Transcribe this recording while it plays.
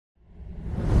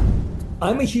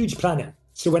I'm a huge planner,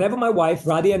 so whenever my wife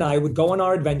Radhi and I would go on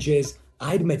our adventures,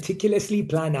 I'd meticulously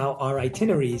plan out our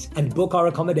itineraries and book our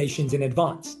accommodations in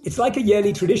advance. It's like a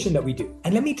yearly tradition that we do.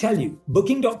 And let me tell you,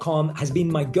 Booking.com has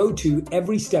been my go-to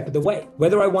every step of the way.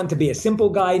 Whether I want to be a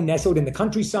simple guy nestled in the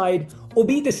countryside or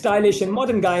be the stylish and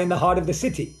modern guy in the heart of the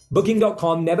city,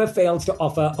 Booking.com never fails to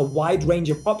offer a wide range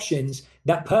of options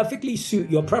that perfectly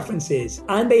suit your preferences,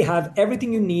 and they have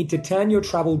everything you need to turn your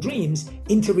travel dreams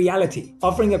into reality,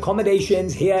 offering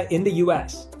accommodations here in the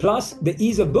US. Plus, the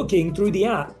ease of booking through the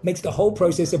app makes the whole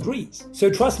process a breeze. So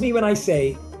trust me when I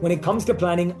say, when it comes to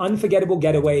planning unforgettable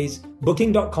getaways,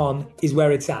 Booking.com is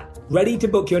where it's at. Ready to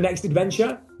book your next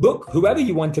adventure? Book whoever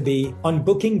you want to be on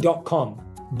Booking.com.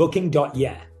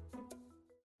 Booking.yeah.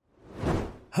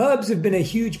 Herbs have been a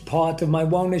huge part of my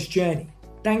wellness journey,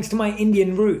 thanks to my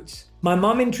Indian roots. My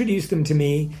mum introduced them to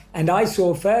me, and I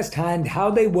saw firsthand how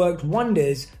they worked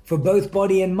wonders for both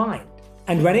body and mind.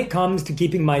 And when it comes to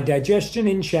keeping my digestion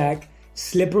in check,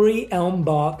 slippery elm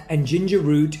bark and ginger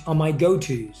root are my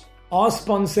go-tos. Our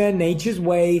sponsor, Nature's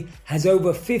Way, has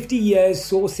over 50 years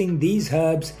sourcing these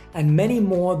herbs and many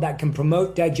more that can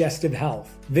promote digestive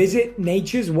health. Visit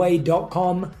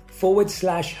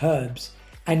naturesway.com/herbs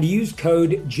and use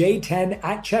code J10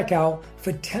 at checkout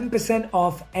for 10%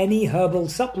 off any herbal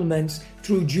supplements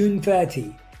through June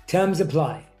 30. Terms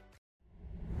apply.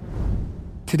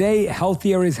 Today,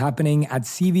 healthier is happening at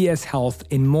CVS Health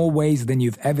in more ways than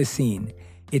you've ever seen.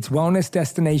 It's wellness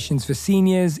destinations for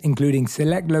seniors, including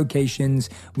select locations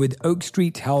with Oak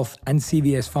Street Health and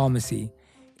CVS Pharmacy.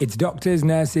 It's doctors,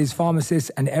 nurses,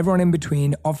 pharmacists, and everyone in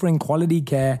between offering quality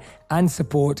care and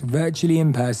support virtually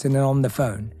in person and on the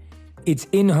phone. It's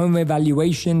in-home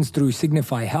evaluations through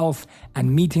Signify Health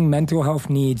and meeting mental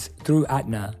health needs through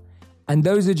Aetna. And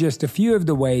those are just a few of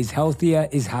the ways healthier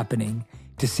is happening.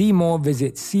 To see more,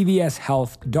 visit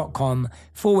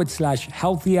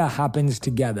cvshealth.com/healthier happens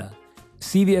together.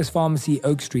 CVS Pharmacy,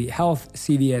 Oak Street Health,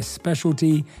 CVS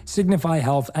Specialty, Signify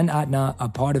Health, and Aetna are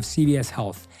part of CVS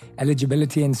Health.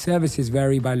 Eligibility and services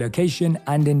vary by location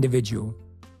and individual.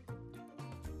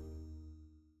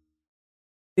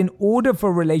 In order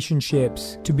for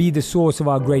relationships to be the source of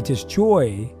our greatest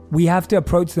joy, we have to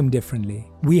approach them differently.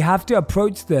 We have to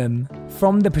approach them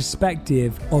from the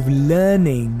perspective of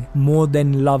learning more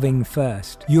than loving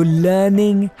first. You're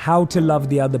learning how to love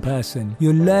the other person.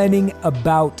 You're learning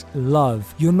about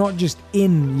love. You're not just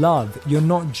in love. You're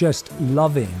not just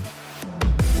loving.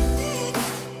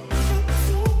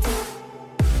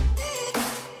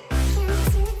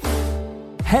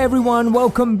 Hey everyone,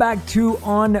 welcome back to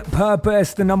On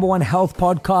Purpose, the number one health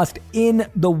podcast in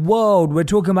the world. We're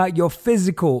talking about your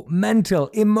physical, mental,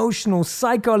 emotional,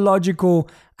 psychological,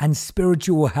 and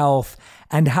spiritual health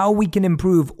and how we can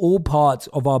improve all parts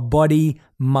of our body,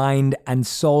 mind, and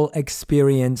soul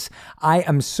experience. I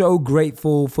am so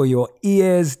grateful for your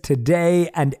ears today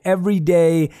and every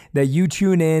day that you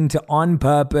tune in to On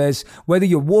Purpose, whether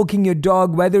you're walking your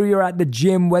dog, whether you're at the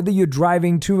gym, whether you're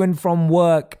driving to and from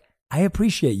work. I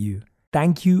appreciate you.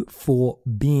 Thank you for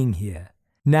being here.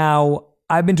 Now,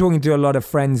 I've been talking to a lot of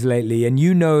friends lately, and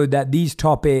you know that these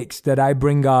topics that I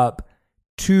bring up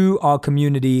to our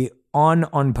community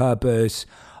on Purpose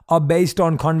are based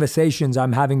on conversations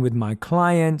I'm having with my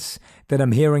clients, that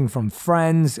I'm hearing from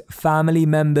friends, family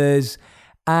members,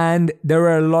 and there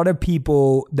are a lot of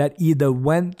people that either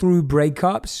went through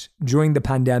breakups during the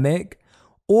pandemic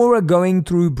or are going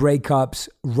through breakups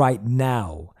right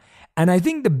now. And I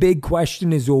think the big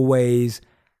question is always,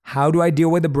 how do I deal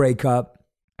with a breakup?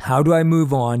 How do I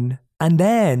move on? And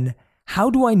then, how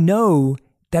do I know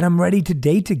that I'm ready to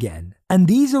date again? And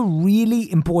these are really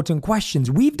important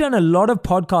questions. We've done a lot of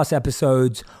podcast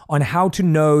episodes on how to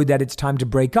know that it's time to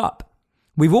break up.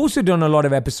 We've also done a lot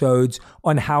of episodes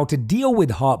on how to deal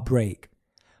with heartbreak.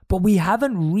 But we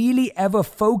haven't really ever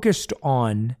focused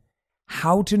on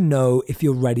how to know if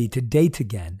you're ready to date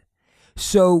again.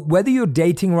 So whether you're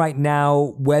dating right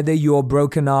now, whether you're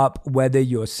broken up, whether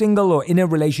you're single or in a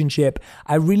relationship,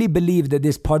 I really believe that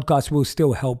this podcast will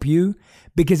still help you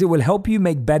because it will help you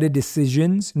make better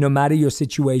decisions no matter your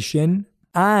situation.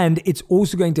 And it's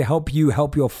also going to help you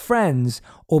help your friends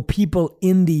or people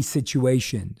in these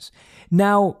situations.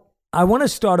 Now, I want to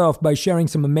start off by sharing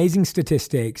some amazing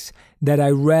statistics that I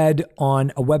read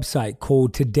on a website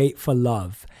called To Date for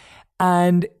Love.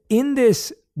 And in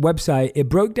this website, it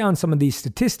broke down some of these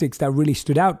statistics that really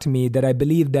stood out to me that I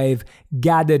believe they've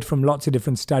gathered from lots of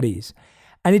different studies.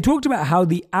 And it talked about how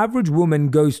the average woman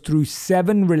goes through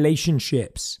 7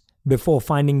 relationships before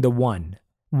finding the one,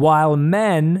 while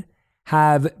men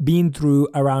have been through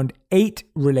around 8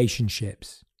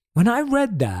 relationships. When I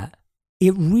read that,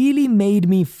 it really made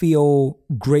me feel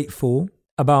grateful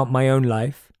about my own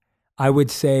life. I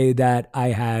would say that I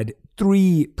had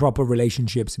 3 proper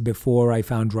relationships before I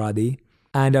found Radhi.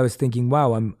 And I was thinking,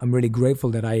 wow, I'm really grateful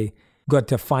that I got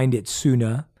to find it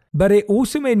sooner. But it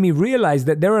also made me realize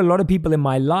that there are a lot of people in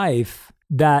my life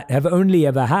that have only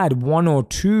ever had 1 or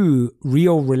 2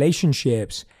 real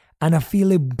relationships and are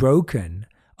feeling broken,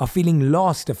 are feeling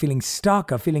lost, are feeling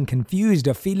stuck, are feeling confused,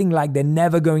 are feeling like they're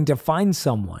never going to find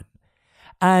someone.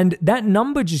 And that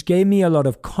number just gave me a lot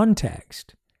of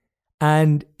context.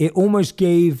 And it almost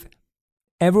gave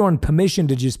everyone permission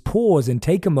to just pause and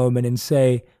take a moment and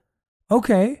say,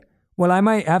 okay, well, I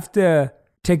might have to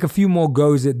take a few more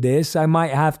goes at this. I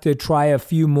might have to try a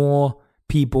few more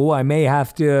people. I may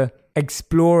have to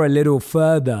explore a little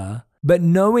further. But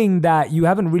knowing that you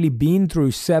haven't really been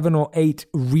through 7 or 8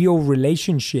 real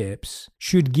relationships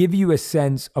should give you a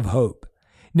sense of hope.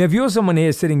 Now, if you're someone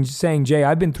here sitting saying, Jay,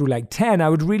 I've been through like 10, I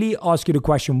would really ask you the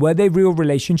question, were they real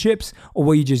relationships or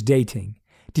were you just dating?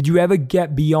 Did you ever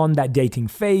get beyond that dating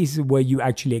phase? Were you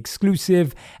actually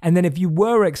exclusive? And then if you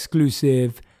were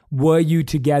exclusive, were you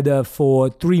together for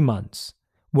 3 months?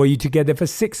 Were you together for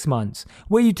 6 months?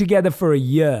 Were you together for a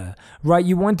year? Right?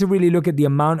 You want to really look at the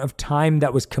amount of time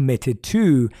that was committed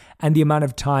to and the amount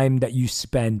of time that you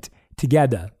spent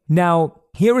together. Now,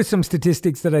 here are some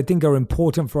statistics that I think are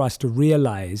important for us to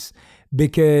realize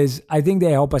because I think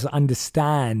they help us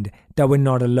understand that we're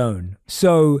not alone.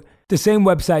 So the same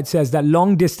website says that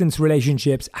long distance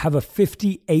relationships have a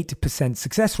 58%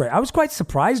 success rate. I was quite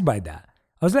surprised by that.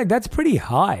 I was like, that's pretty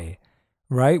high,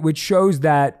 right? Which shows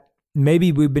that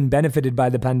maybe we've been benefited by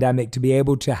the pandemic to be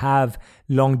able to have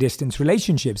long distance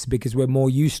relationships because we're more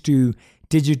used to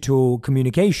digital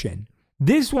communication.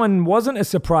 This one wasn't a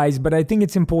surprise, but I think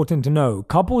it's important to know.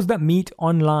 Couples that meet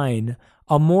online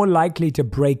are more likely to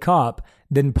break up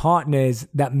than partners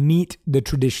that meet the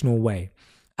traditional way.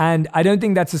 And I don't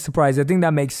think that's a surprise. I think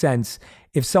that makes sense.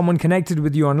 If someone connected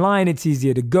with you online, it's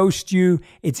easier to ghost you.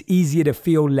 It's easier to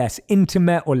feel less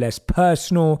intimate or less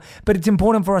personal. But it's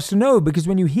important for us to know because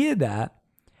when you hear that,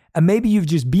 and maybe you've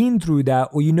just been through that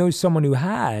or you know someone who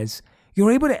has,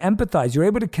 you're able to empathize, you're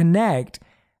able to connect.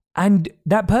 And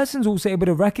that person's also able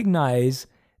to recognize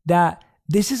that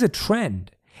this is a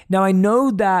trend. Now, I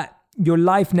know that your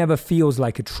life never feels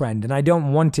like a trend, and I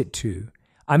don't want it to.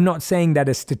 I'm not saying that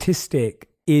a statistic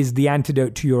is the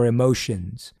antidote to your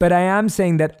emotions. But I am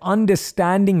saying that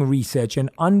understanding research and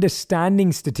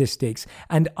understanding statistics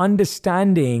and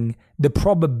understanding the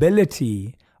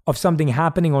probability of something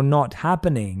happening or not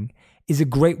happening is a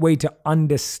great way to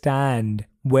understand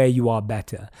where you are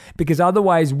better. Because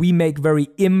otherwise we make very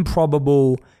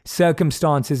improbable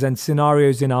circumstances and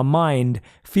scenarios in our mind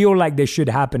feel like they should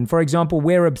happen. For example,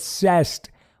 we're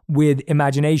obsessed with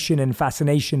imagination and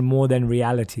fascination more than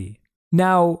reality.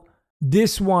 Now,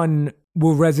 this one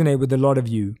will resonate with a lot of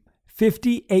you.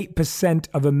 58%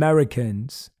 of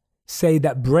Americans say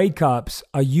that breakups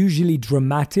are usually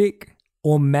dramatic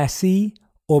or messy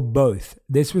or both.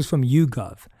 This was from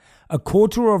YouGov. A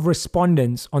quarter of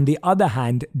respondents, on the other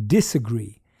hand,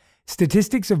 disagree.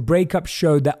 Statistics of breakups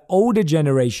show that older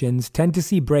generations tend to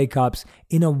see breakups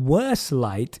in a worse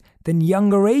light than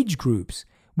younger age groups,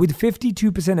 with 52%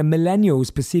 of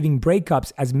millennials perceiving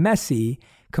breakups as messy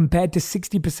compared to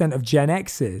 60% of Gen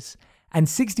Xers and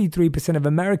 63% of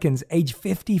Americans age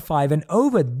 55 and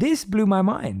over. This blew my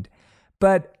mind.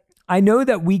 But I know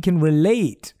that we can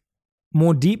relate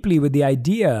more deeply with the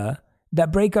idea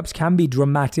that breakups can be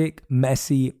dramatic,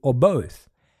 messy, or both.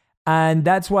 And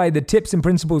that's why the tips and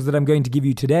principles that I'm going to give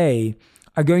you today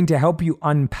are going to help you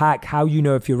unpack how you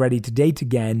know if you're ready to date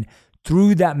again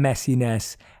through that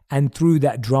messiness and through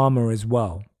that drama as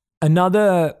well.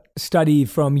 Another study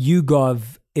from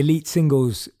YouGov Elite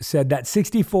Singles said that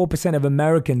 64% of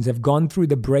Americans have gone through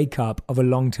the breakup of a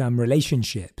long-term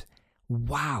relationship.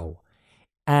 Wow.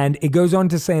 And it goes on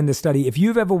to say in the study, if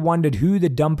you've ever wondered who the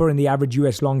dumper in the average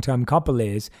US long-term couple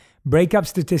is, breakup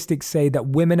statistics say that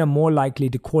women are more likely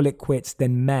to call it quits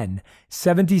than men.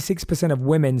 76% of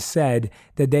women said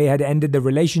that they had ended the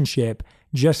relationship,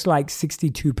 just like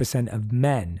 62% of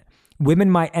men.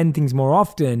 Women might end things more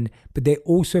often, but they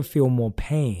also feel more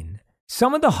pain.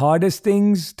 Some of the hardest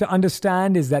things to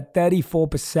understand is that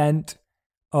 34%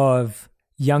 of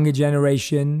younger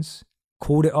generations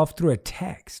called it off through a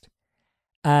text.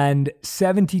 And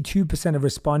 72% of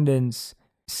respondents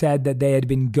said that they had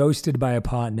been ghosted by a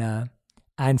partner,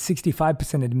 and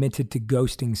 65% admitted to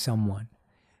ghosting someone.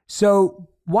 So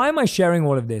why am I sharing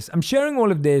all of this? I'm sharing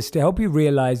all of this to help you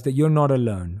realize that you're not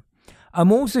alone.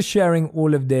 I'm also sharing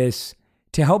all of this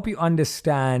to help you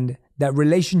understand that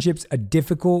relationships are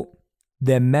difficult,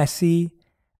 they're messy,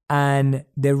 and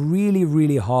they're really,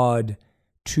 really hard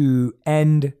to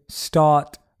end,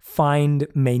 start, find,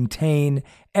 maintain.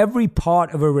 Every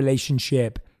part of a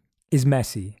relationship is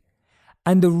messy.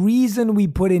 And the reason we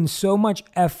put in so much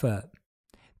effort,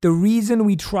 the reason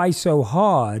we try so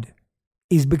hard,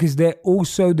 is because they're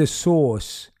also the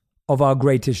source of our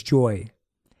greatest joy.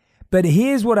 But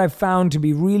here's what I've found to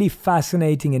be really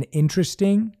fascinating and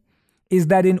interesting, is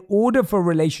that in order for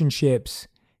relationships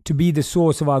to be the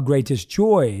source of our greatest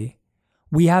joy,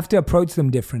 we have to approach them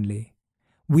differently.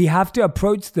 We have to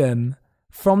approach them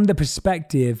from the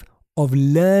perspective of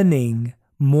learning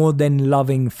more than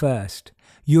loving first.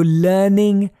 You're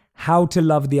learning how to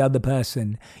love the other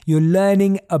person. You're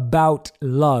learning about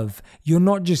love. You're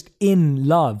not just in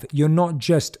love. You're not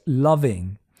just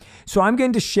loving. So I'm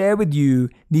going to share with you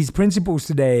these principles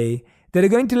today that are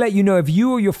going to let you know if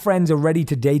you or your friends are ready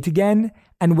to date again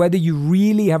and whether you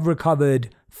really have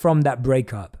recovered from that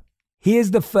breakup.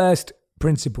 Here's the first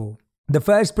principle. The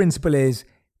first principle is,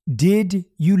 did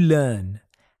you learn?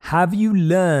 Have you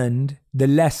learned the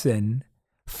lesson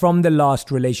from the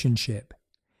last relationship?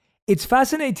 It's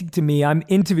fascinating to me. I'm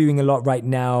interviewing a lot right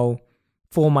now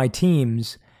for my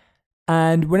teams.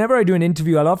 And whenever I do an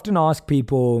interview, I'll often ask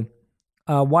people,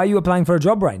 why are you applying for a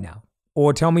job right now?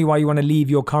 Or tell me why you want to leave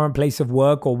your current place of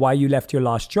work or why you left your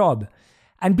last job.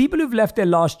 And people who've left their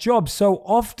last job, so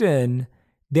often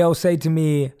they'll say to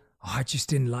me, I just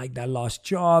didn't like that last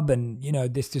job. And,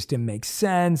 this just didn't make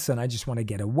sense. And I just want to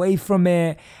get away from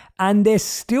it. And they're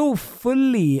still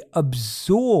fully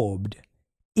absorbed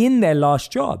in their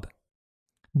last job.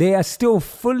 They are still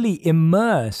fully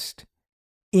immersed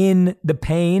in the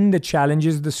pain, the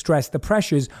challenges, the stress, the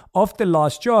pressures of the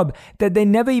last job that they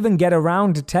never even get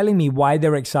around to telling me why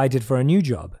they're excited for a new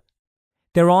job.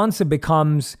 Their answer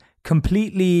becomes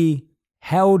completely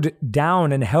held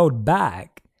down and held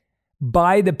back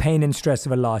by the pain and stress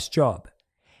of a last job.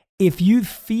 If you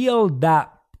feel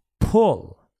that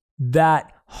pull,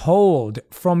 that hold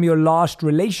from your last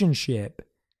relationship,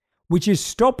 which is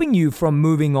stopping you from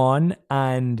moving on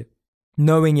and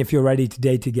knowing if you're ready to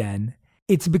date again,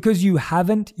 it's because you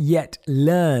haven't yet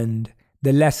learned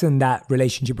the lesson that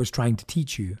relationship was trying to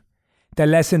teach you. That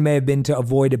lesson may have been to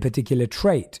avoid a particular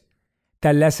trait.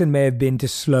 That lesson may have been to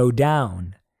slow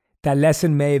down. That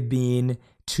lesson may have been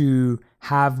to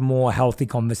have more healthy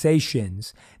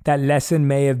conversations. That lesson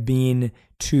may have been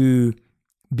to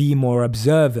be more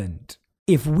observant.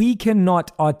 If we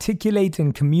cannot articulate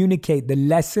and communicate the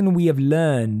lesson we have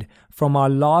learned from our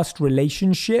last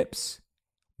relationships,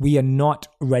 we are not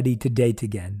ready to date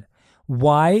again.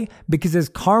 Why? Because as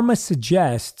karma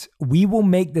suggests, we will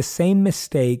make the same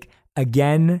mistake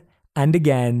again and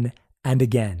again and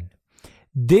again.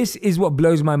 This is what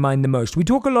blows my mind the most. We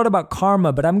talk a lot about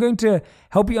karma, but I'm going to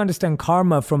help you understand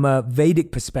karma from a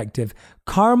Vedic perspective.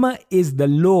 Karma is the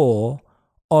law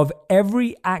of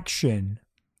every action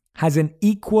has an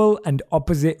equal and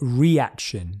opposite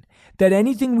reaction. That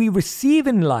anything we receive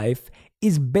in life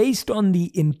is based on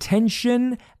the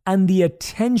intention and the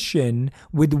attention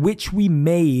with which we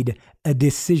made a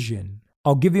decision.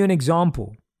 I'll give you an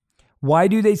example. Why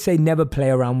do they say never play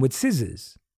around with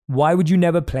scissors? Why would you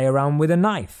never play around with a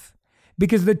knife?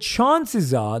 Because the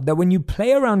chances are that when you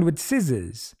play around with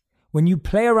scissors, when you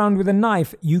play around with a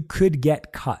knife, you could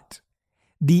get cut.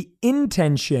 The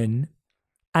intention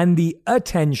and the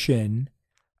attention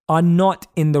are not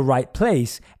in the right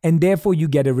place, and therefore you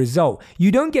get a result.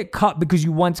 You don't get cut because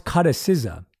you once cut a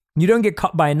scissor. You don't get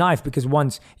cut by a knife because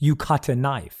once you cut a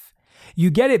knife. You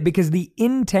get it because the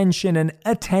intention and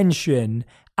attention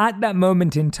at that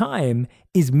moment in time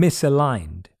is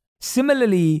misaligned.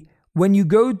 Similarly, when you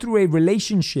go through a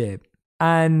relationship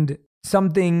and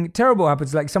something terrible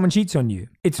happens, like someone cheats on you,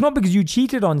 it's not because you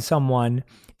cheated on someone.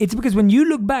 It's because when you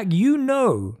look back, you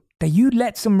know that you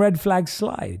let some red flags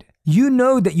slide. You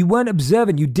know that you weren't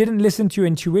observant. You didn't listen to your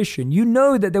intuition. You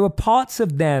know that there were parts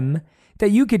of them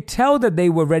that you could tell that they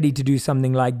were ready to do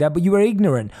something like that, but you were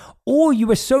ignorant. Or you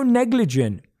were so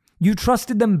negligent. You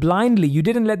trusted them blindly. You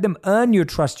didn't let them earn your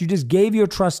trust. You just gave your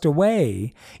trust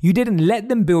away. You didn't let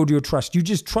them build your trust. You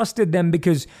just trusted them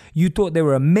because you thought they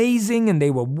were amazing and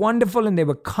they were wonderful and they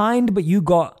were kind, but you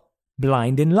got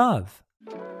blind in love.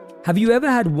 Have you ever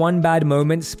had one bad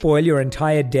moment spoil your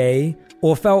entire day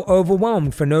or felt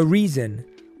overwhelmed for no reason?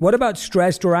 What about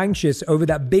stressed or anxious over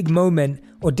that big moment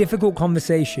or difficult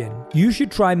conversation? You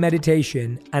should try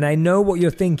meditation, and I know what you're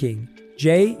thinking.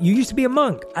 Jay, you used to be a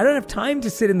monk. I don't have time to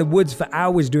sit in the woods for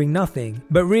hours doing nothing.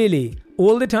 But really,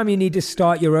 all the time you need to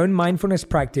start your own mindfulness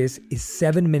practice is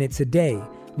 7 minutes a day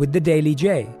with the Daily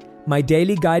Jay, my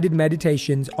daily guided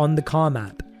meditations on the Calm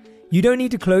app. You don't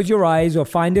need to close your eyes or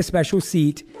find a special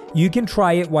seat. You can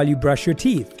try it while you brush your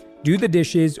teeth, do the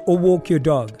dishes, or walk your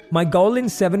dog. My goal in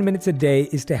 7 minutes a day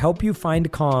is to help you find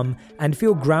calm and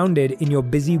feel grounded in your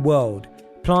busy world.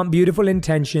 Plant beautiful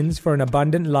intentions for an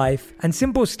abundant life and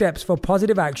simple steps for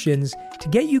positive actions to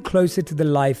get you closer to the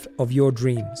life of your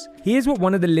dreams. Here's what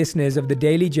one of the listeners of The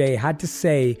Daily J had to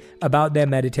say about their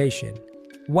meditation.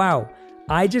 Wow,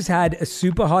 I just had a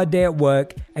super hard day at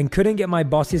work and couldn't get my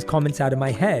boss's comments out of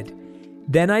my head.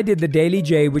 Then I did The Daily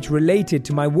J, which related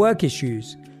to my work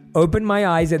issues. Opened my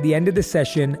eyes at the end of the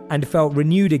session and felt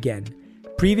renewed again.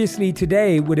 Previously,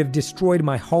 today would have destroyed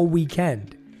my whole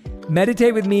weekend.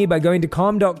 Meditate with me by going to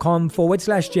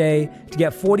calm.com/J to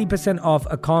get 40% off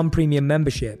a Calm Premium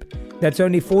membership. That's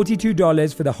only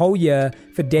 $42 for the whole year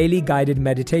for daily guided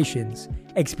meditations.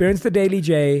 Experience The Daily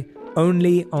J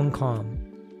only on Calm.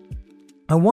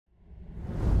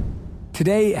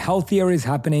 Today, healthier is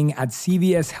happening at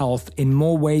CVS Health in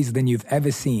more ways than you've ever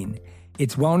seen.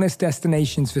 It's wellness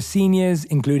destinations for seniors,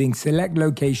 including select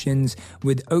locations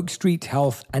with Oak Street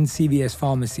Health and CVS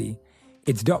Pharmacy.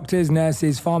 It's doctors,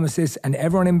 nurses, pharmacists, and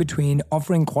everyone in between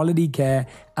offering quality care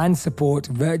and support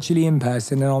virtually, in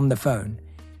person, and on the phone.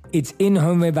 It's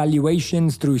in-home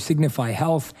evaluations through Signify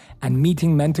Health and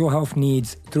meeting mental health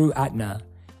needs through Aetna.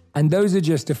 And those are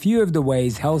just a few of the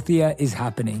ways healthier is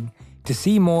happening. To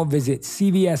see more, visit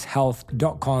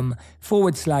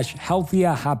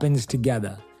cvshealth.com/healthier happens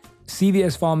together.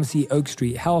 CVS Pharmacy, Oak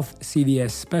Street Health,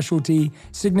 CVS Specialty,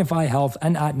 Signify Health,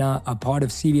 and Aetna are part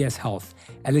of CVS Health.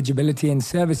 Eligibility and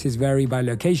services vary by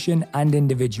location and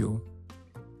individual.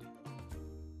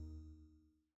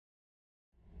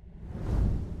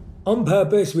 On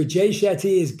Purpose with Jay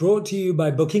Shetty is brought to you by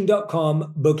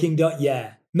Booking.com,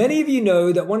 Booking.yeah. Many of you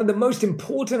know that one of the most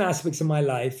important aspects of my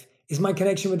life is my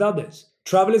connection with others.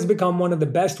 Travel has become one of the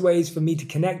best ways for me to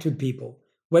connect with people,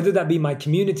 whether that be my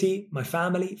community, my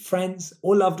family, friends,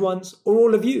 or loved ones, or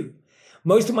all of you.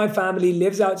 Most of my family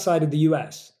lives outside of the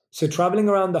US, so traveling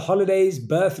around the holidays,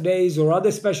 birthdays, or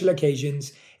other special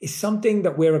occasions is something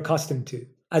that we're accustomed to.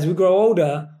 As we grow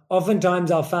older, oftentimes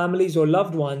our families or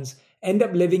loved ones end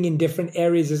up living in different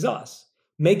areas as us,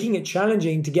 making it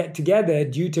challenging to get together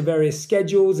due to various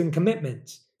schedules and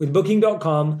commitments. With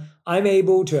Booking.com, I'm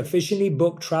able to efficiently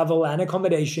book travel and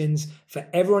accommodations for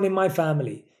everyone in my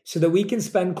family so that we can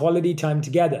spend quality time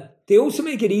together. They also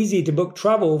make it easy to book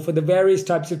travel for the various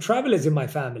types of travelers in my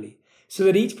family so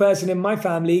that each person in my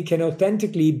family can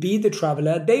authentically be the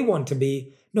traveler they want to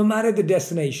be, no matter the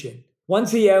destination.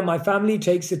 Once a year, my family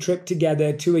takes a trip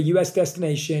together to a US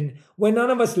destination where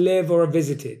none of us live or are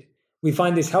visited. We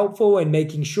find this helpful in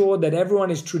making sure that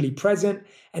everyone is truly present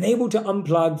and able to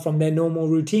unplug from their normal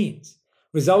routines,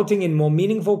 resulting in more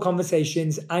meaningful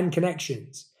conversations and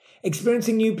connections.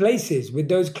 Experiencing new places with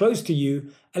those close to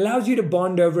you allows you to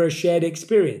bond over a shared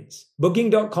experience.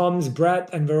 Booking.com's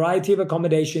breadth and variety of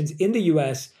accommodations in the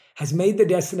US has made the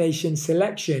destination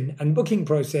selection and booking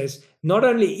process not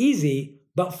only easy,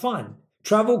 but fun.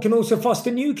 Travel can also foster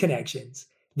new connections.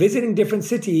 Visiting different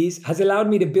cities has allowed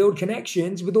me to build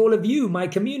connections with all of you, my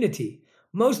community,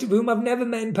 most of whom I've never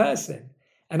met in person,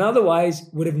 and otherwise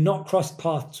would have not crossed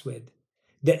paths with.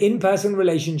 The in-person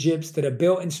relationships that are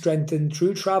built and strengthened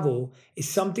through travel is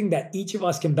something that each of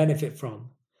us can benefit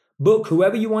from. Book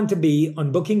whoever you want to be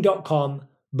on Booking.com,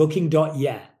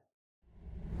 Booking.yeah.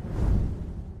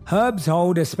 Herbs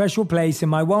hold a special place in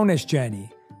my wellness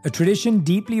journey, a tradition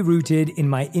deeply rooted in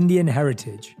my Indian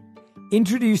heritage.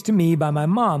 Introduced to me by my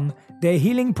mom, their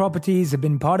healing properties have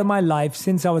been part of my life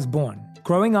since I was born.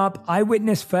 Growing up, I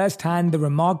witnessed firsthand the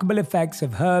remarkable effects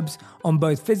of herbs on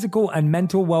both physical and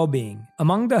mental well-being.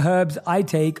 Among the herbs I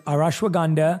take are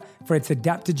ashwagandha for its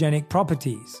adaptogenic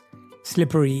properties,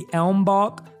 slippery elm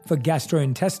bark for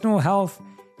gastrointestinal health.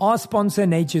 Our sponsor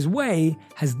Nature's Way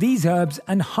has these herbs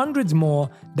and hundreds more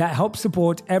that help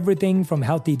support everything from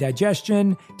healthy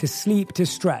digestion to sleep to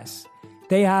stress.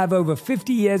 They have over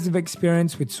 50 years of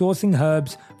experience with sourcing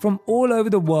herbs from all over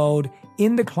the world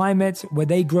in the climates where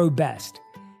they grow best.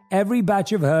 Every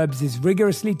batch of herbs is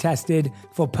rigorously tested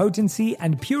for potency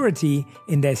and purity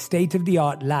in their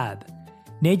state-of-the-art lab.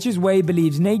 Nature's Way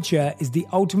believes nature is the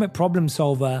ultimate problem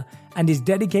solver and is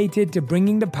dedicated to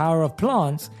bringing the power of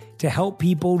plants to help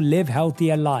people live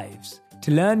healthier lives.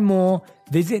 To learn more,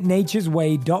 visit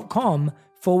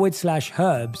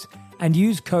naturesway.com/herbs and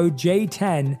use code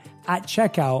J10 at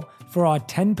checkout for our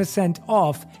 10%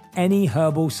 off any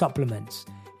herbal supplements.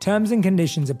 Terms and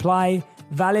conditions apply,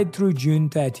 valid through June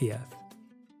 30th.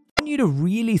 I want you to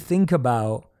really think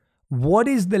about what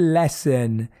is the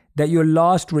lesson that your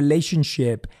last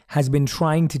relationship has been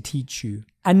trying to teach you.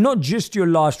 And not just your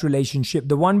last relationship,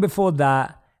 the one before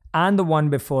that and the one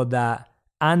before that,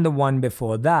 and the one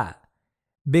before that.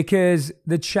 Because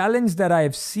the challenge that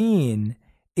I've seen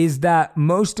is that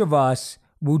most of us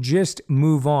will just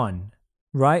move on,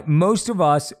 right? Most of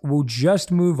us will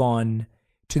just move on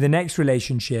to the next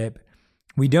relationship.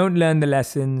 We don't learn the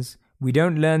lessons, we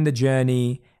don't learn the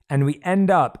journey, and we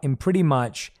end up in pretty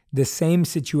much the same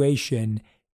situation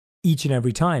each and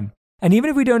every time. And even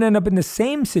if we don't end up in the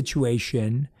same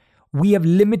situation, we have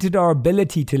limited our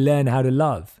ability to learn how to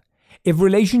love. If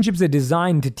relationships are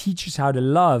designed to teach us how to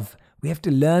love, we have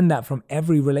to learn that from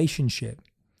every relationship.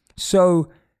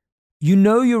 So, you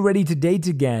know you're ready to date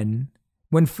again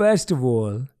when, first of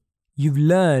all, you've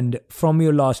learned from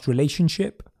your last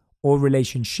relationship or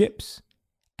relationships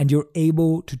and you're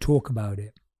able to talk about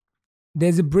it.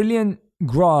 There's a brilliant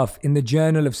graph in the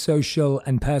Journal of Social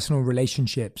and Personal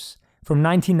Relationships from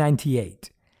 1998,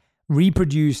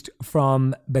 reproduced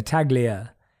from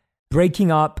Battaglia.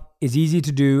 Breaking up is easy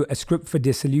to do, a script for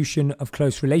dissolution of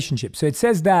close relationships. So it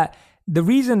says that the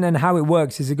reason and how it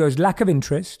works is it goes lack of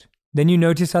interest, then you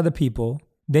notice other people,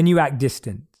 then you act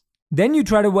distant. Then you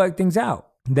try to work things out.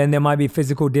 Then there might be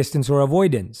physical distance or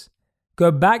avoidance. Go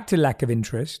back to lack of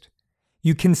interest.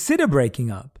 You consider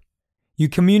breaking up. You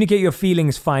communicate your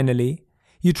feelings finally.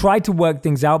 You try to work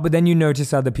things out, but then you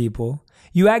notice other people.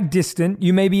 You act distant.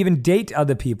 You maybe even date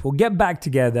other people. Get back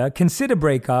together. Consider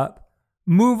breakup.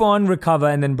 Move on, recover,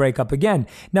 and then break up again.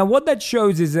 Now, what that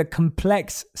shows is a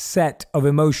complex set of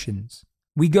emotions.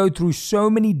 We go through so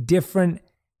many different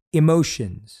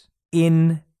emotions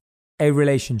in a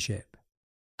relationship.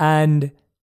 And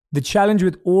the challenge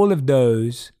with all of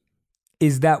those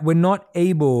is that we're not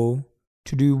able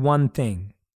to do one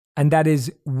thing. And that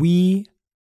is we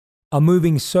are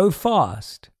moving so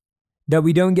fast that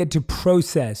we don't get to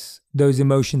process those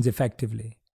emotions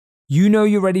effectively. You know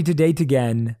you're ready to date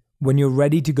again when you're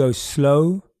ready to go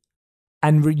slow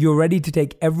and you're ready to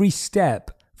take every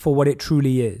step for what it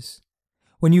truly is.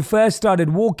 When you first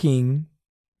started walking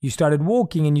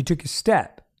and you took a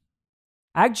step.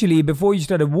 Actually, before you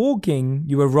started walking,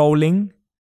 you were rolling,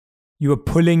 you were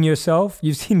pulling yourself.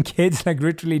 You've seen kids like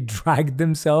literally drag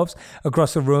themselves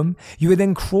across a room. You were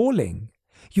then crawling.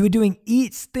 You were doing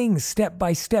each thing step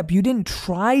by step. You didn't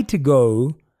try to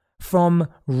go from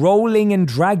rolling and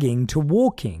dragging to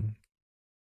walking.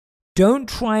 Don't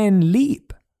try and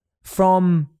leap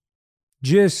from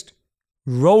just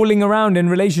rolling around in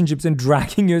relationships and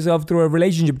dragging yourself through a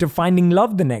relationship to finding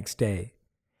love the next day.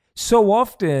 So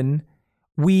often,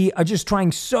 we are just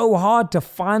trying so hard to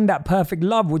find that perfect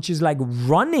love, which is like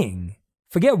running.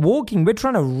 Forget walking. We're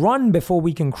trying to run before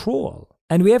we can crawl.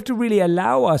 And we have to really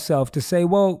allow ourselves to say,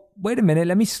 well, wait a minute,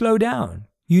 let me slow down.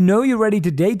 You know you're ready to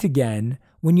date again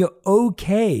when you're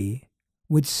okay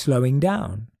with slowing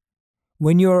down.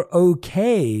 When you're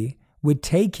okay with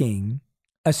taking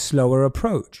a slower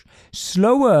approach.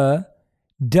 Slower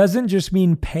doesn't just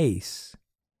mean pace.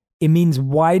 It means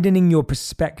widening your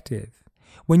perspective.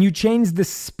 When you change the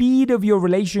speed of your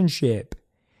relationship,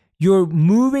 you're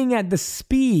moving at the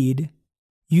speed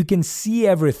you can see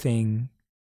everything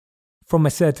from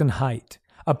a certain height.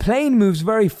 A plane moves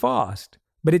very fast,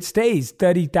 but it stays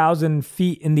 30,000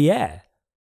 feet in the air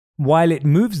while it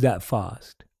moves that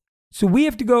fast. So we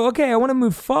have to go, okay, I want to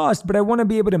move fast, but I want to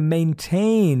be able to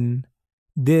maintain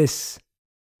this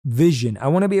vision. I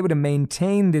want to be able to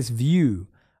maintain this view.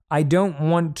 I don't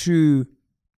want to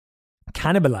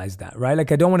cannibalize that, right?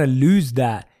 Like I don't want to lose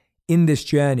that in this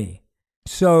journey.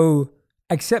 So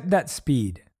accept that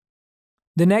speed.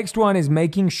 The next one is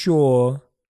making sure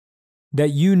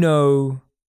that you know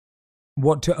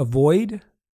what to avoid,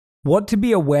 what to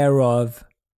be aware of,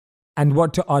 and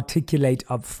what to articulate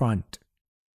up front.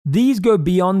 These go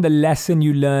beyond the lesson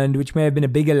you learned, which may have been a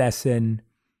bigger lesson,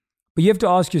 but you have to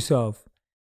ask yourself,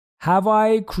 have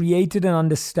I created an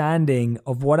understanding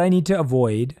of what I need to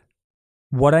avoid,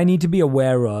 what I need to be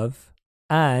aware of,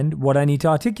 and what I need to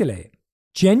articulate?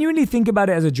 Genuinely think about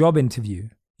it as a job interview.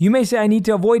 You may say, I need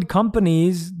to avoid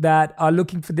companies that are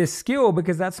looking for this skill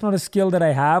because that's not a skill that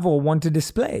I have or want to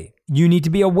display. You need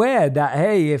to be aware that,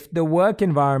 hey, if the work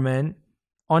environment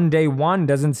on day one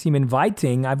doesn't seem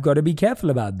inviting, I've got to be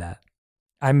careful about that.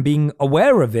 I'm being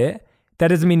aware of it. That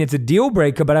doesn't mean it's a deal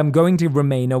breaker, but I'm going to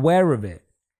remain aware of it.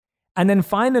 And then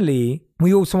finally,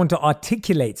 we also want to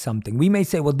articulate something. We may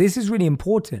say, well, this is really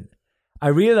important. I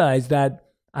realize that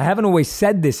I haven't always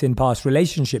said this in past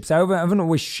relationships. I haven't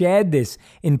always shared this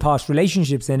in past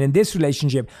relationships. And in this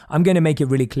relationship, I'm going to make it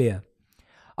really clear.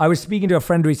 I was speaking to a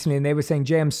friend recently and they were saying,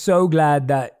 Jay, I'm so glad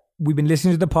that we've been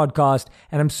listening to the podcast.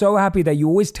 And I'm so happy that you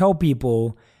always tell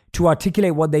people to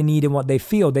articulate what they need and what they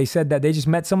feel. They said that they just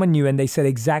met someone new and they said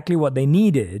exactly what they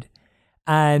needed.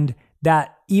 And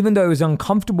that even though it was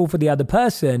uncomfortable for the other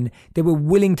person, they were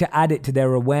willing to add it to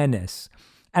their awareness.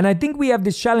 And I think we have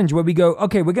this challenge where we go,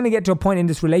 okay, we're going to get to a point in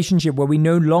this relationship where we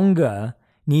no longer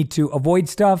need to avoid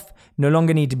stuff, no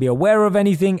longer need to be aware of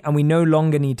anything, and we no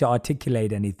longer need to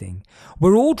articulate anything.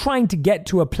 We're all trying to get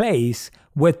to a place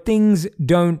where things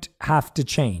don't have to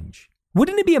change.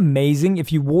 Wouldn't it be amazing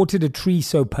if you watered a tree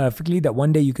so perfectly that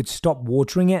one day you could stop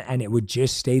watering it and it would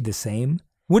just stay the same?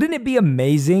 Wouldn't it be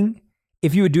amazing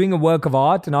if you were doing a work of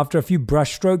art and after a few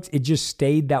brush strokes, it just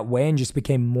stayed that way and just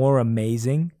became more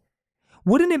amazing?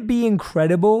 Wouldn't it be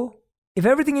incredible if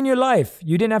everything in your life,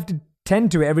 you didn't have to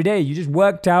tend to it every day. You just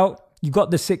worked out, you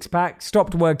got the six-pack,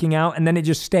 stopped working out, and then it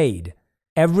just stayed.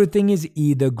 Everything is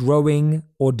either growing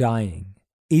or dying.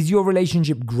 Is your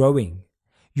relationship growing?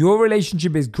 Your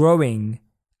relationship is growing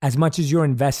as much as you're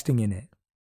investing in it.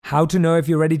 How to know if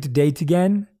you're ready to date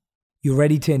again? You're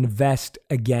ready to invest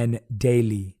again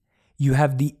daily. You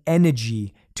have the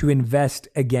energy to invest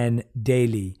again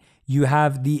daily. You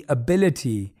have the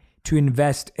ability to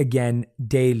invest again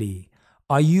daily.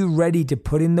 Are you ready to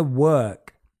put in the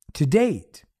work to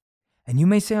date? And you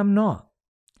may say, I'm not.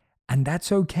 And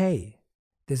that's okay.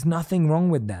 There's nothing wrong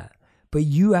with that. But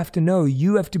you have to know,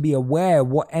 you have to be aware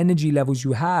what energy levels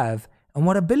you have and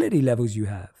what ability levels you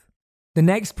have. The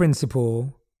next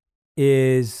principle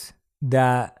is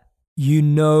that you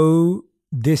know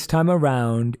this time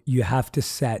around you have to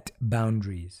set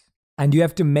boundaries. And you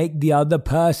have to make the other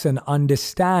person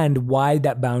understand why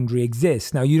that boundary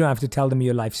exists. Now, you don't have to tell them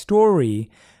your life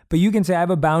story, but you can say, I have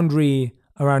a boundary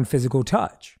around physical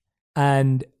touch.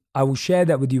 And I will share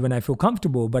that with you when I feel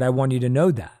comfortable, but I want you to know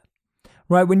that.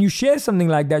 Right? When you share something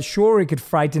like that, sure, it could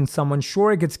frighten someone,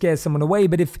 sure, it could scare someone away.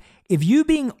 But if you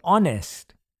being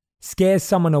honest scares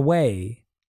someone away,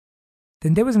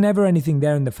 then there was never anything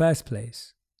there in the first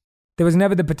place. There was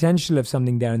never the potential of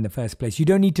something there in the first place. You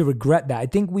don't need to regret that. I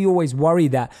think we always worry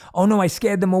that, oh no, I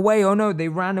scared them away. Oh no, they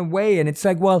ran away. And it's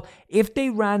like, well, if they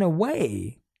ran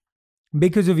away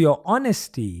because of your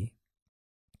honesty,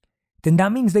 then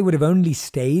that means they would have only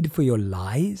stayed for your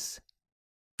lies.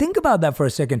 Think about that for a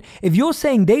second. If you're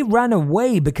saying they ran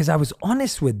away because I was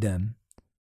honest with them,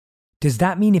 does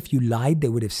that mean if you lied, they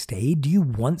would have stayed? Do you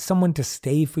want someone to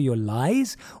stay for your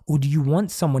lies? Or do you want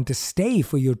someone to stay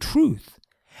for your truth?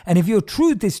 And if your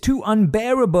truth is too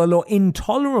unbearable or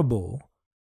intolerable,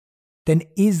 then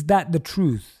is that the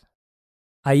truth?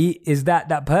 i.e., is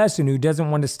that person who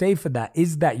doesn't want to stay for that?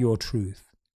 Is that your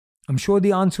truth? I'm sure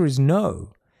the answer is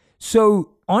no.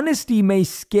 So honesty may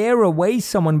scare away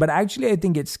someone, but actually I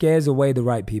think it scares away the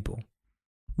right people,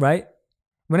 right?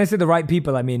 When I say the right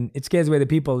people, I mean it scares away the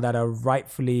people that are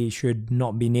rightfully should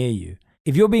not be near you.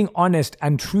 If you're being honest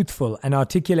and truthful and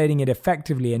articulating it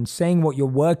effectively and saying what you're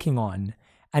working on,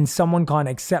 and someone can't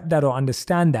accept that or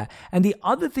understand that. And the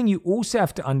other thing you also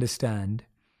have to understand,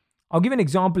 I'll give an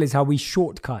example, is how we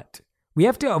shortcut. We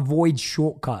have to avoid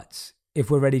shortcuts if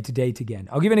we're ready to date again.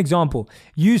 I'll give an example.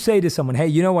 You say to someone, hey,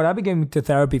 you know what? I've been going to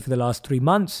therapy for the last 3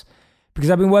 months because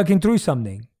I've been working through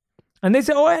something. And they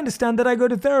say, oh, I understand that I go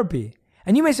to therapy.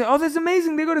 And you may say, oh, that's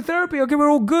amazing. They go to therapy. Okay, we're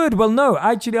all good. Well, no,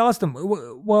 I actually asked them,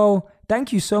 well,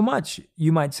 thank you so much,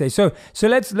 you might say. So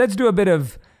let's do a bit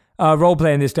of role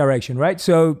play in this direction, right?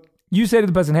 So you say to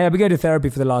the person, hey, I've been going to therapy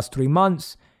for the last 3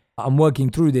 months. I'm working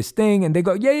through this thing. And they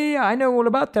go, yeah, I know all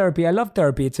about therapy. I love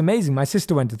therapy. It's amazing. My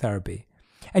sister went to therapy.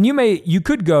 And you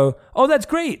could go, oh, that's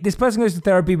great. This person goes to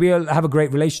therapy. We'll have a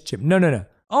great relationship. No.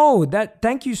 Oh,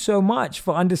 thank you so much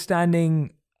for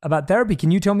understanding about therapy.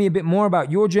 Can you tell me a bit more about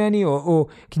your journey? Or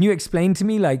can you explain to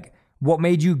me like what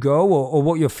made you go or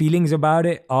what your feelings about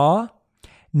it are?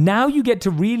 Now you get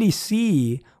to really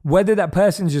see whether that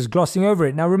person's just glossing over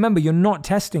it. Now remember, you're not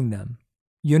testing them.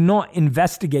 You're not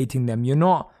investigating them. You're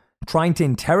not trying to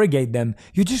interrogate them.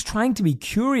 You're just trying to be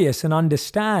curious and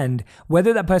understand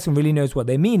whether that person really knows what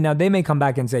they mean. Now they may come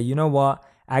back and say, you know what,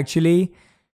 actually,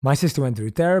 my sister went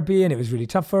through therapy and it was really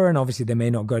tough for her. And obviously they may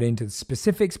not go into the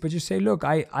specifics, but just say, look,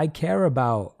 I care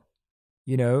about,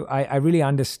 I really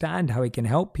understand how it can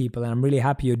help people and I'm really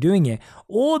happy you're doing it.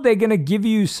 Or they're going to give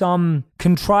you some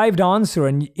contrived answer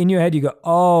and in your head you go,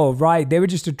 oh, right, they were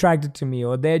just attracted to me,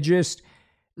 or they're just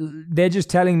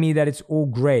telling me that it's all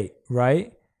great,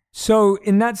 right? So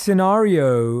in that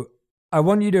scenario, I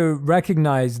want you to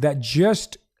recognize that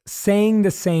just saying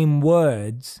the same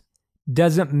words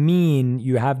doesn't mean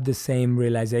you have the same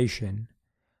realization,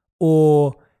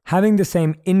 or having the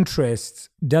same interests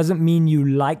doesn't mean you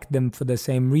like them for the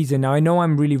same reason. Now, I know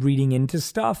I'm really reading into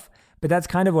stuff, but that's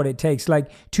kind of what it takes.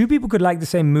 Like, two people could like the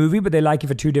same movie, but they like it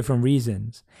for two different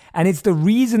reasons. And it's the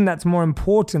reason that's more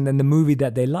important than the movie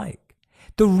that they like.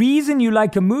 The reason you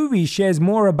like a movie shares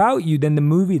more about you than the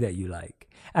movie that you like.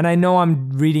 And I know I'm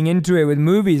reading into it with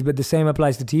movies, but the same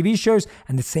applies to TV shows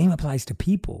and the same applies to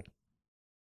people.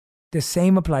 The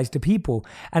same applies to people.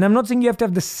 And I'm not saying you have to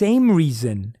have the same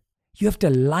reason. You have to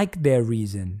like their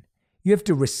reason. You have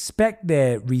to respect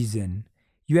their reason.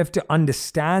 You have to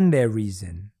understand their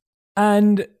reason.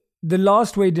 And the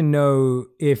last way to know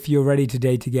if you're ready to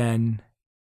date again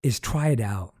is try it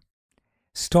out.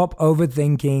 Stop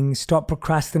overthinking, stop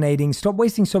procrastinating, stop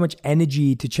wasting so much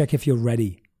energy to check if you're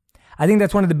ready. I think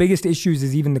that's one of the biggest issues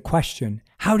is even the question,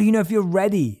 how do you know if you're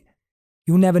ready?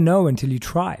 You'll never know until you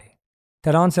try.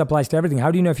 That answer applies to everything. How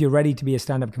do you know if you're ready to be a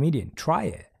stand-up comedian? Try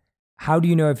it. How do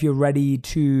you know if you're ready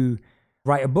to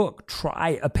write a book?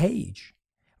 Try a page.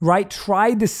 Right?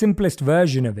 Try the simplest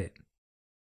version of it.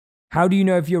 How do you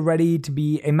know if you're ready to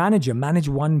be a manager? Manage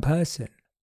one person.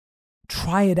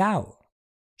 Try it out.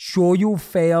 Sure, you'll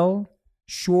fail.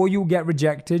 Sure, you'll get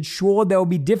rejected. Sure, there'll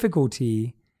be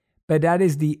difficulty. But that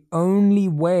is the only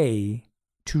way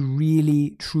to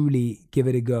really, truly give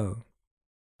it a go.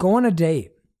 Go on a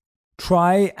date.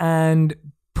 Try and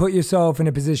put yourself in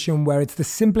a position where it's the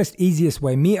simplest, easiest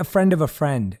way. Meet a friend of a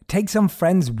friend. Take some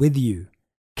friends with you.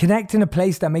 Connect in a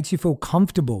place that makes you feel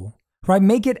comfortable. Right?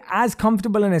 Make it as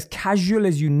comfortable and as casual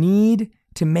as you need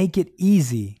to make it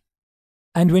easy.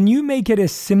 And when you make it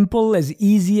as simple, as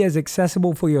easy, as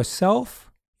accessible for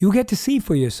yourself, you'll get to see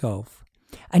for yourself.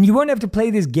 And you won't have to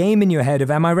play this game in your head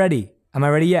of, am I ready? Am I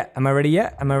ready yet? Am I ready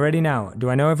yet? Am I ready now? Do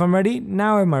I know if I'm ready?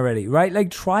 Now am I ready? Right?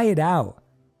 Like try it out.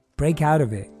 Break out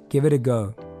of it. Give it a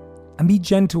go. And be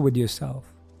gentle with yourself.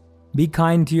 Be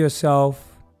kind to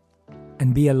yourself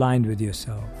and be aligned with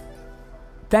yourself.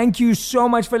 Thank you so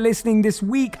much for listening this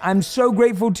week. I'm so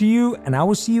grateful to you, and I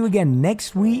will see you again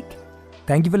next week.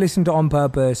 Thank you for listening to On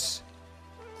Purpose,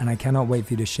 and I cannot wait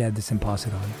for you to share this and pass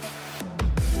it on.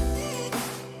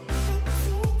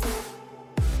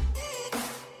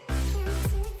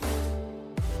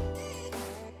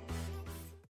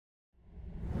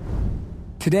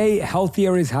 Today,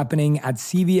 healthier is happening at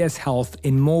CVS Health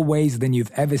in more ways than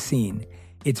you've ever seen.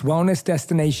 It's wellness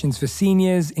destinations for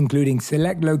seniors, including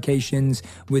select locations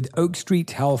with Oak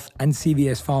Street Health and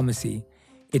CVS Pharmacy.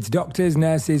 It's doctors,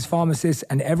 nurses, pharmacists,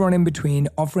 and everyone in between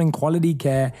offering quality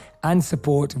care and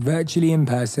support virtually, in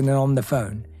person, and on the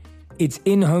phone. It's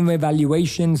in-home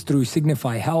evaluations through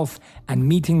Signify Health and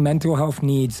meeting mental health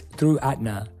needs through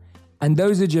Aetna. And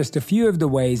those are just a few of the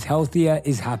ways healthier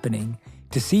is happening.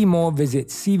 To see more, visit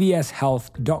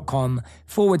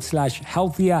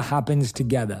cvshealth.com/healthier happens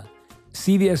together.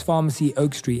 CVS Pharmacy,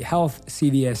 Oak Street Health,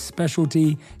 CVS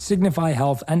Specialty, Signify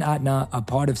Health, and Aetna are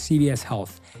part of CVS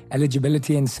Health.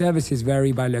 Eligibility and services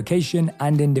vary by location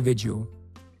and individual.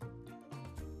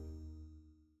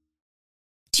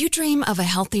 Do you dream of a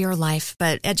healthier life,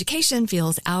 but education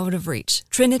feels out of reach?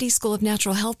 Trinity School of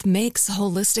Natural Health makes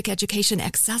holistic education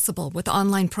accessible with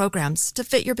online programs to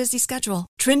fit your busy schedule.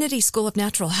 Trinity School of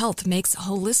Natural Health makes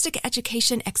holistic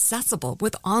education accessible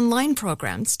with online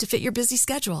programs to fit your busy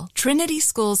schedule. Trinity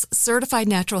School's Certified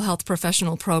Natural Health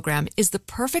Professional Program is the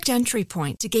perfect entry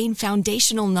point to gain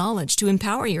foundational knowledge to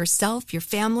empower yourself, your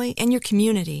family, and your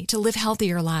community to live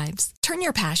healthier lives. Turn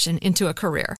your passion into a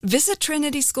career. Visit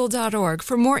trinityschool.org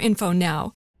for more info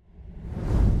now.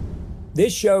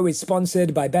 This show is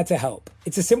sponsored by BetterHelp.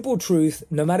 It's a simple truth,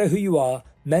 no matter who you are,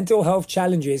 mental health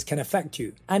challenges can affect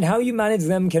you, and how you manage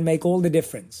them can make all the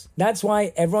difference. That's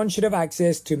why everyone should have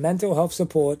access to mental health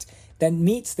support that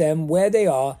meets them where they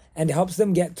are and helps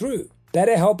them get through.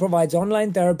 BetterHelp provides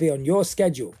online therapy on your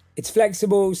schedule. It's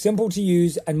flexible, simple to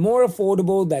use, and more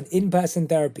affordable than in-person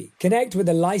therapy. Connect with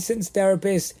a licensed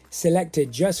therapist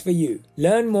selected just for you.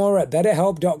 Learn more at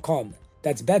betterhelp.com.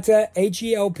 That's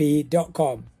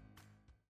betterhelp.com.